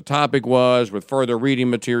was or what the topic was, with further reading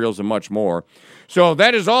materials and much more. So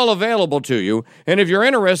that is all available to you. And if you're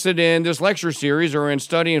interested in this lecture series or in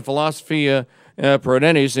studying Philosophia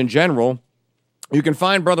Perennis in general, you can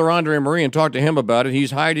find Brother André Marie and talk to him about it.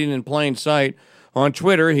 He's hiding in plain sight. On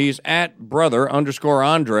Twitter, he's at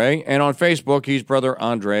Brother_André, and on Facebook, he's Brother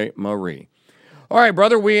André Marie. All right,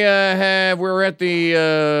 brother, we're at the,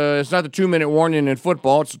 it's not the 2-minute warning in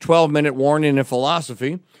football, it's a 12-minute warning in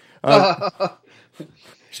philosophy.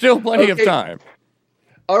 Still plenty of time.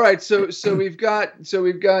 All right, so we've got,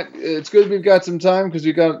 it's good we've got some time because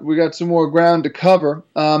we got some more ground to cover.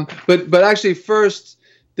 But actually first,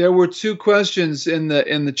 there were 2 questions in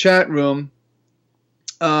the chat room.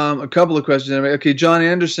 A couple of questions. Okay, John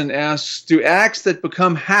Anderson asks, do acts that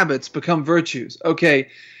become habits become virtues? Okay.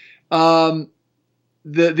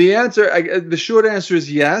 The short answer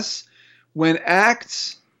is yes. When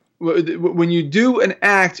you do an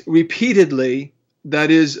act repeatedly, that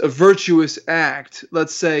is a virtuous act.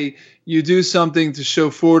 Let's say you do something to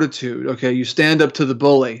show fortitude. Okay, you stand up to the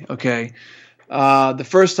bully. Okay, the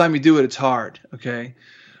first time you do it, it's hard. Okay,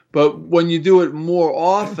 but when you do it more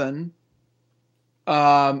often,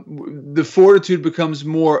 the fortitude becomes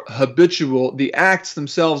more habitual. The acts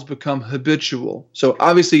themselves become habitual. So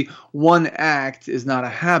obviously one act is not a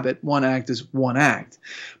habit. One act is one act.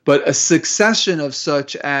 But a succession of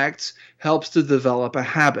such acts helps to develop a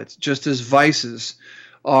habit, just as vices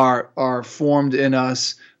are formed in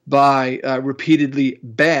us by repeatedly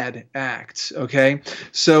bad acts. Okay?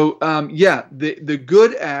 So the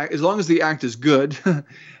good act, as long as the act is good,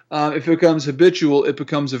 If it becomes habitual, it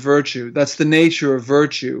becomes a virtue. That's the nature of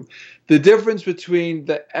virtue. The difference between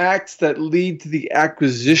the acts that lead to the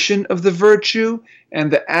acquisition of the virtue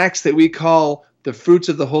and the acts that we call the fruits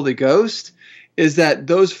of the Holy Ghost is that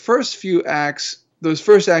those first acts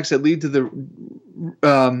that lead to the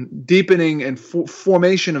deepening and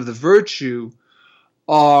formation of the virtue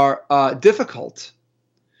are difficult.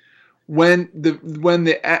 When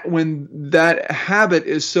that habit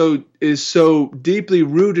is so deeply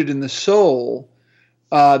rooted in the soul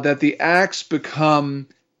that the acts become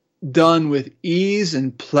done with ease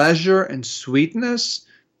and pleasure and sweetness,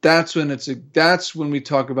 that's when we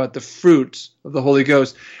talk about the fruits of the Holy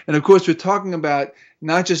Ghost. And of course, we're talking about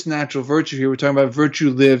not just natural virtue here. We're talking about virtue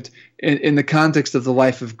lived in the context of the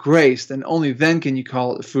life of grace. And only then can you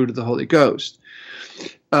call it the fruit of the Holy Ghost.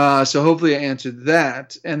 So hopefully I answered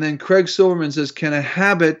that. And then Craig Silverman says, can a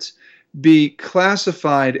habit be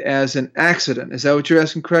classified as an accident? Is that what you're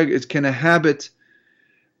asking, Craig? Can a habit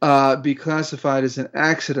be classified as an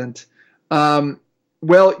accident?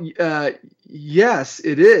 Yes,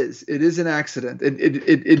 it is. It is an accident.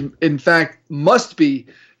 It in fact must be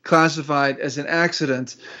classified as an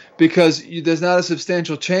accident because there's not a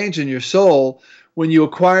substantial change in your soul when you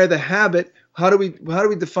acquire the habit. How do we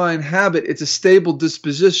define habit? It's a stable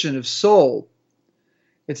disposition of soul.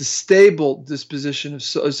 It's a stable disposition of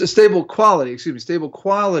soul. It's a stable quality. Stable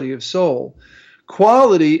quality of soul.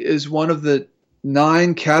 Quality is one of the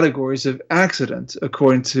 9 categories of accident,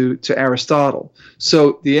 according to Aristotle.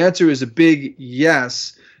 So the answer is a big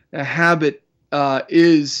yes. A habit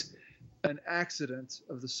is an accident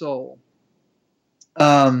of the soul.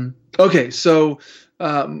 Okay, so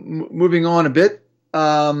moving on a bit.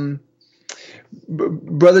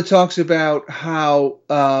 Brother talks about how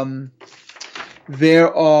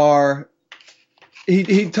there are.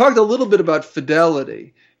 He talked a little bit about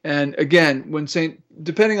fidelity, and again,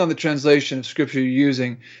 depending on the translation of Scripture you're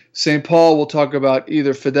using, St. Paul will talk about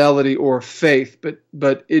either fidelity or faith,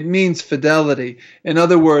 but it means fidelity. In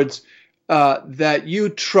other words, that you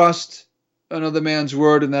trust another man's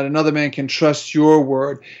word, and that another man can trust your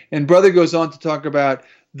word. And Brother goes on to talk about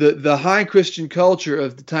the high Christian culture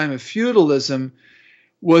of the time of feudalism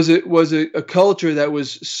was a culture that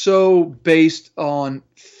was so based on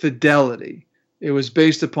fidelity. It was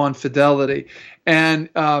based upon fidelity. And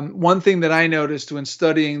one thing that I noticed when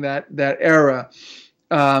studying that era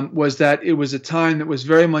was that it was a time that was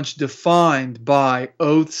very much defined by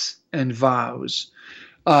oaths and vows.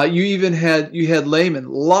 You had laymen,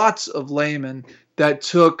 lots of laymen that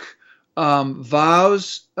took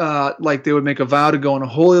vows, like they would make a vow to go in a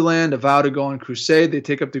holy land, a vow to go on crusade. They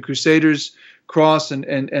take up the Crusaders' cross, and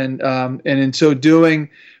in so doing,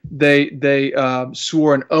 they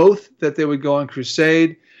swore an oath that they would go on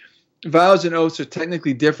crusade. Vows and oaths are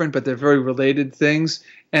technically different, but they're very related things.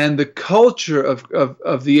 And the culture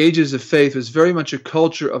of the ages of faith was very much a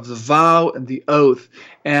culture of the vow and the oath.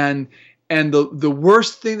 And the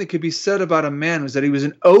worst thing that could be said about a man was that he was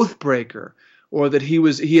an oath breaker, or that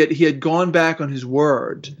he had gone back on his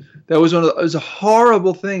word. It was a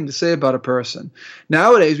horrible thing to say about a person.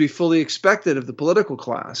 Nowadays, we fully expect it of the political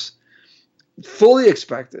class. Fully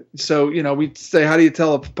expect it. So, we say, how do you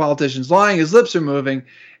tell a politician's lying? His lips are moving.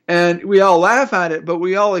 And we all laugh at it, but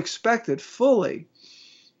we all expect it fully.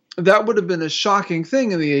 That would have been a shocking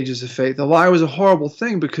thing in the ages of faith. A lie was a horrible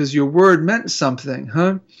thing because your word meant something,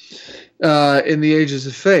 in the ages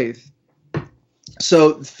of faith.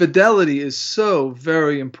 So fidelity is so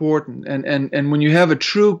very important, and when you have a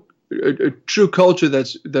true culture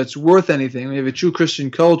that's worth anything, when you have a true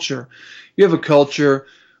Christian culture, you have a culture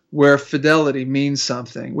where fidelity means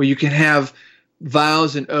something, where you can have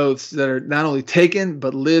vows and oaths that are not only taken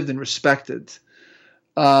but lived and respected.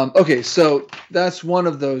 Okay, so that's one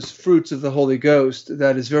of those fruits of the Holy Ghost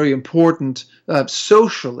that is very important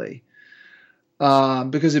socially,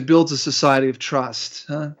 because it builds a society of trust.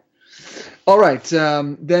 All right,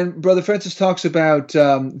 then Brother Francis talks about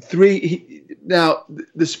now,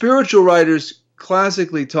 the spiritual writers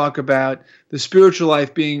classically talk about the spiritual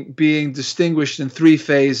life being distinguished in 3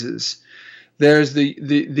 phases. There's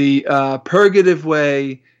the purgative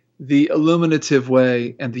way, the illuminative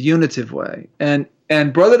way, and the unitive way.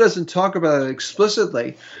 And Brother doesn't talk about it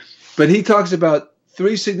explicitly, but he talks about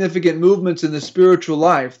 3 significant movements in the spiritual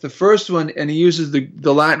life. The first one, and he uses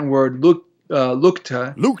the Latin word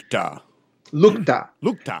lucta.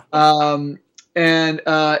 And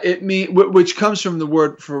it means, which comes from the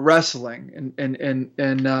word for wrestling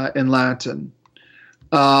in Latin.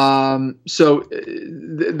 So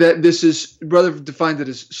this is, Brother defined it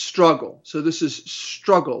as struggle. So this is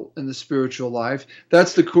struggle in the spiritual life.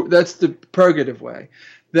 That's the purgative way.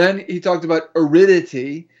 Then he talked about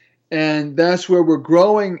aridity, and that's where we're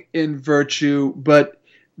growing in virtue, but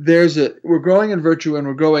we're growing in virtue and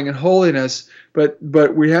we're growing in holiness, but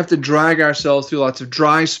we have to drag ourselves through lots of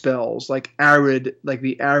dry spells, like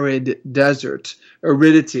the arid desert,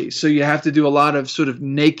 aridity. So you have to do a lot of sort of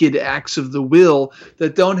naked acts of the will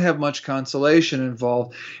that don't have much consolation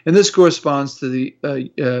involved. And this corresponds to the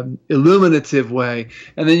illuminative way.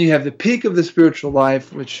 And then you have the peak of the spiritual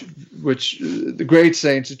life, which the great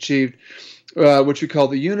saints achieved, which we call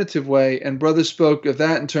the unitive way, and Brother spoke of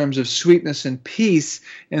that in terms of sweetness and peace,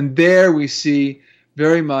 and there we see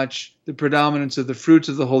very much the predominance of the fruits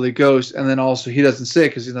of the Holy Ghost, and then also, he doesn't say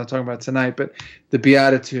because he's not talking about tonight, but the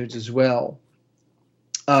Beatitudes as well.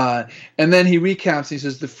 And then he recaps, he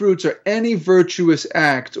says, the fruits are any virtuous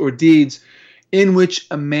act or deeds in which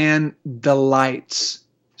a man delights.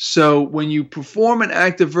 So when you perform an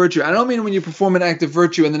act of virtue, I don't mean when you perform an act of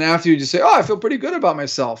virtue and then after you just say, oh, I feel pretty good about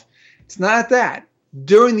myself. It's not that.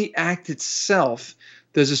 During the act itself,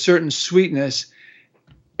 there's a certain sweetness,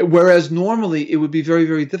 whereas normally it would be very,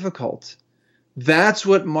 very difficult. That's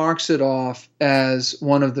what marks it off as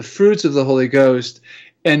one of the fruits of the Holy Ghost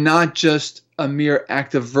and not just a mere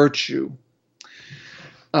act of virtue.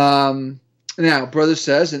 Now, Brother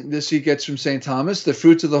says, and this he gets from St. Thomas, the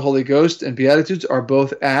fruits of the Holy Ghost and Beatitudes are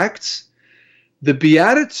both acts. The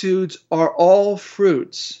Beatitudes are all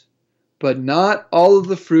fruits, but not all of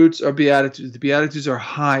the fruits are Beatitudes. The Beatitudes are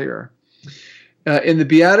higher. In the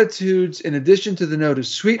Beatitudes, in addition to the note of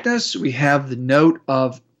sweetness, we have the note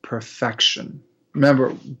of perfection.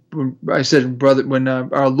 Remember, I said, brother, when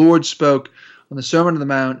our Lord spoke on the Sermon on the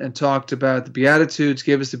Mount and talked about the Beatitudes,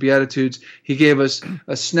 gave us the Beatitudes, he gave us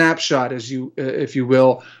a snapshot, if you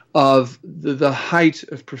will, of the height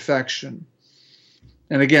of perfection.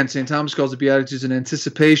 And again, St. Thomas calls the Beatitudes an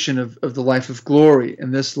anticipation of the life of glory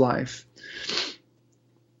in this life.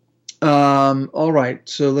 All right,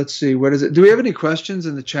 so let's see. What is it? Do we have any questions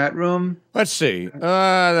in the chat room? Let's see.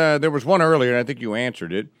 There was one earlier, and I think you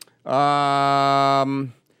answered it.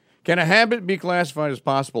 Can a habit be classified as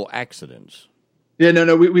possible accidents? Yeah,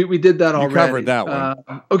 no, we did that already. You covered that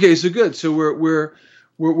one. Okay, so good. So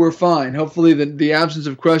we're fine. Hopefully, the absence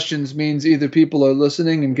of questions means either people are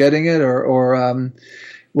listening and getting it, or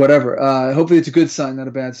whatever. Hopefully, it's a good sign, not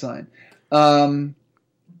a bad sign.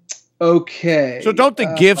 Okay. So don't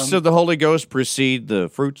the gifts of the Holy Ghost precede the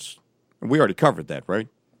fruits? We already covered that, right?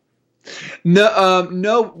 No.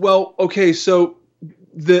 No. Well, okay. So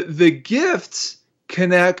the gifts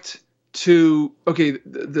connect to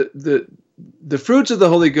the fruits of the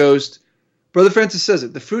Holy Ghost. Brother Francis says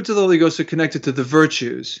it. The fruits of the Holy Ghost are connected to the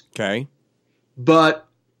virtues. Okay. But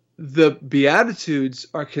the Beatitudes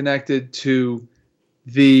are connected to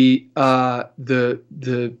the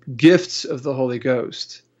gifts of the Holy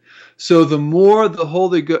Ghost. So the more the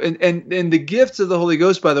Holy Ghost, and the gifts of the Holy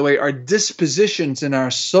Ghost, by the way, are dispositions in our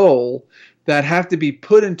soul that have to be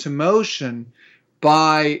put into motion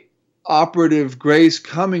by operative grace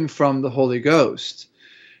coming from the Holy Ghost.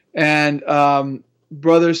 And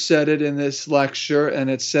Brother said it in this lecture, and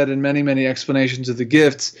it's said in many, many explanations of the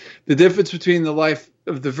gifts. The difference between the life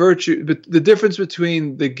of the virtue, but the difference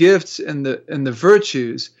between the gifts and the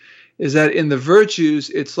virtues is that in the virtues,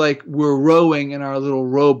 it's like we're rowing in our little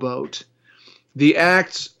rowboat. The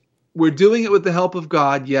acts, we're doing it with the help of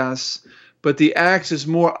God, yes, but the acts is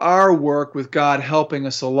more our work with God helping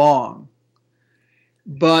us along.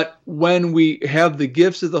 But when we have the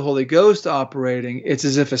gifts of the Holy Ghost operating, it's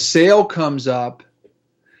as if a sail comes up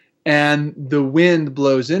and the wind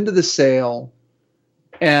blows into the sail,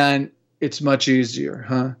 and it's much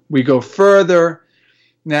easier, We go further.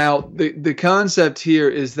 Now, the concept here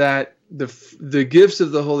is that the gifts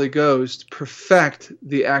of the Holy Ghost perfect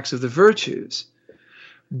the acts of the virtues,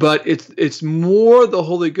 but it's more the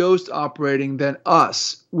Holy Ghost operating than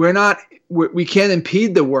us. We can't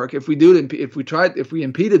impede the work. If we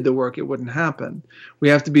impeded the work, it wouldn't happen. We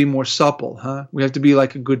have to be more supple, We have to be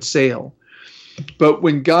like a good sail. But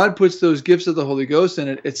when God puts those gifts of the Holy Ghost in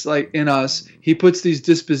it, it's like in us, He puts these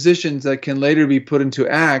dispositions that can later be put into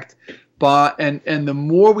act. And the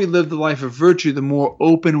more we live the life of virtue, the more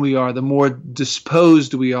open we are, the more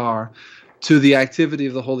disposed we are to the activity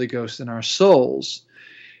of the Holy Ghost in our souls.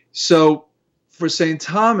 So for St.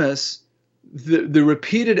 Thomas, the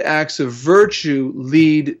repeated acts of virtue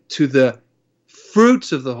lead to the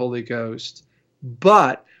fruits of the Holy Ghost,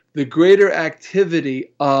 but the greater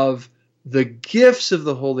activity of the gifts of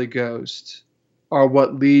the Holy Ghost are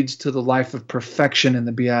what leads to the life of perfection in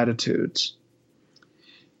the Beatitudes.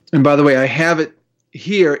 And by the way, I have it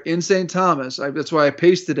here in St. Thomas. That's why I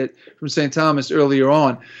pasted it from St. Thomas earlier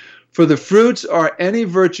on. For the fruits are any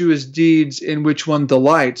virtuous deeds in which one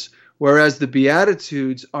delights, whereas the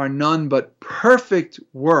Beatitudes are none but perfect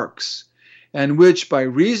works, and which by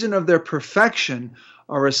reason of their perfection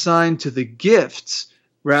are assigned to the gifts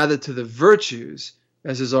rather to the virtues,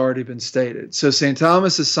 as has already been stated. So St.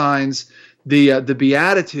 Thomas assigns the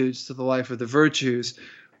Beatitudes to the life of the virtues,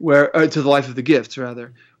 to the life of the gifts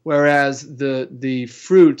rather, whereas the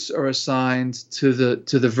fruits are assigned to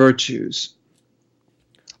the virtues.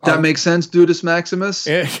 That makes sense, Dudas Maximus?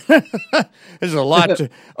 There's a lot to,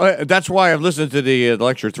 that's why I've listened to the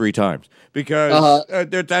lecture 3 times, because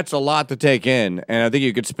that's a lot to take in, and I think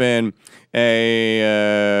you could spend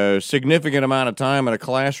a significant amount of time in a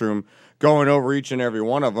classroom going over each and every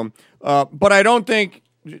one of them. But I don't think,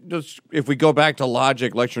 just if we go back to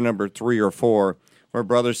logic, lecture number 3 or 4, where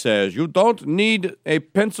Brother says, you don't need a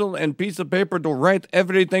pencil and piece of paper to write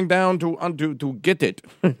everything down to get it.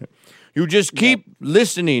 You just keep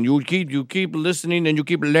listening. You keep listening, and you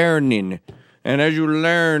keep learning. And as you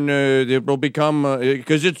learn, it will become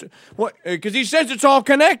because he says it's all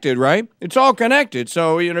connected, right? It's all connected.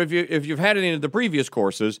 So if you've had any of the previous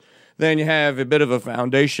courses, then you have a bit of a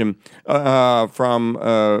foundation from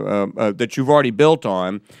that you've already built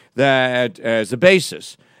on that as a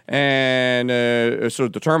basis, and so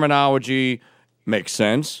the terminology makes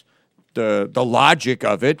sense. The logic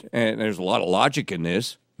of it, and there's a lot of logic in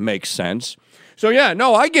this, makes sense. So yeah,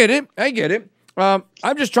 no, I get it.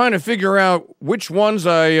 I'm just trying to figure out which ones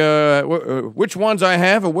I have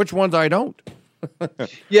and which ones I don't.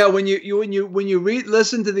 Yeah, when you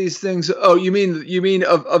listen to these things, you mean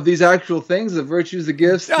of these actual things, the virtues, the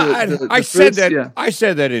gifts. I said that. Yeah. I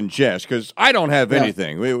said that in jest because I don't have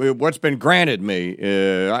anything. What's been granted me,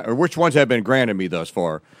 which ones have been granted me thus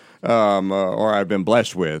far, or I've been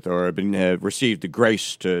blessed with, or I've been received the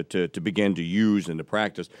grace to begin to use and to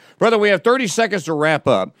practice. Brother, we have 30 seconds to wrap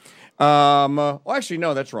up. Actually,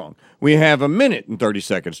 no, that's wrong. We have 1 minute and 30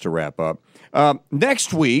 seconds to wrap up.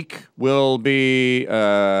 Next week will be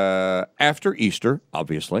after Easter,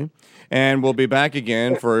 obviously, and we'll be back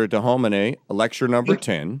again for the Homine Lecture number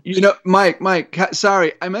 10. Mike,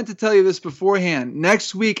 sorry, I meant to tell you this beforehand.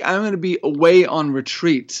 Next week, I'm going to be away on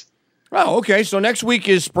retreat. Oh, okay. So next week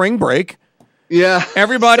is spring break. Yeah.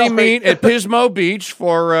 Everybody meet at Pismo Beach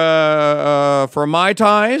for Mai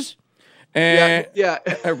Tais. And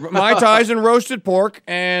Mai Tais and roasted pork,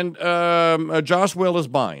 and Josh Will is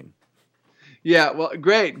buying. Yeah, well,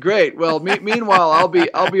 great. Well, meanwhile, I'll be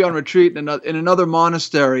on retreat in another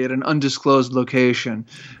monastery at an undisclosed location,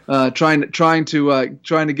 trying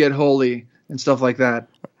to get holy and stuff like that.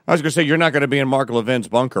 I was going to say, you're not going to be in Mark Levin's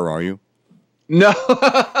bunker, are you? No,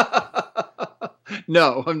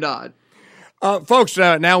 no, I'm not. Folks,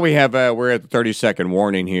 now we have we're at the 30-second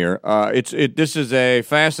warning here. This is a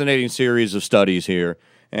fascinating series of studies here,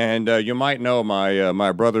 and you might know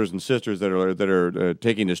my brothers and sisters that are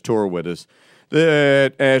taking this tour with us.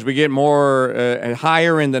 That as we get more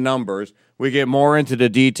higher in the numbers, we get more into the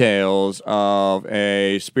details of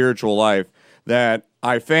a spiritual life that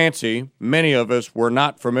I fancy many of us were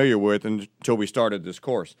not familiar with until we started this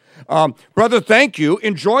course. Brother, thank you.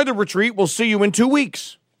 Enjoy the retreat. We'll see you in 2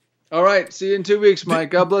 weeks. All right. See you in 2 weeks,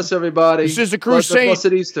 Mike. God bless everybody. This is the Crusade.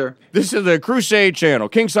 Blessed Easter. This is the Crusade Channel.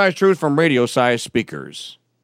 King-size truth from radio-size speakers.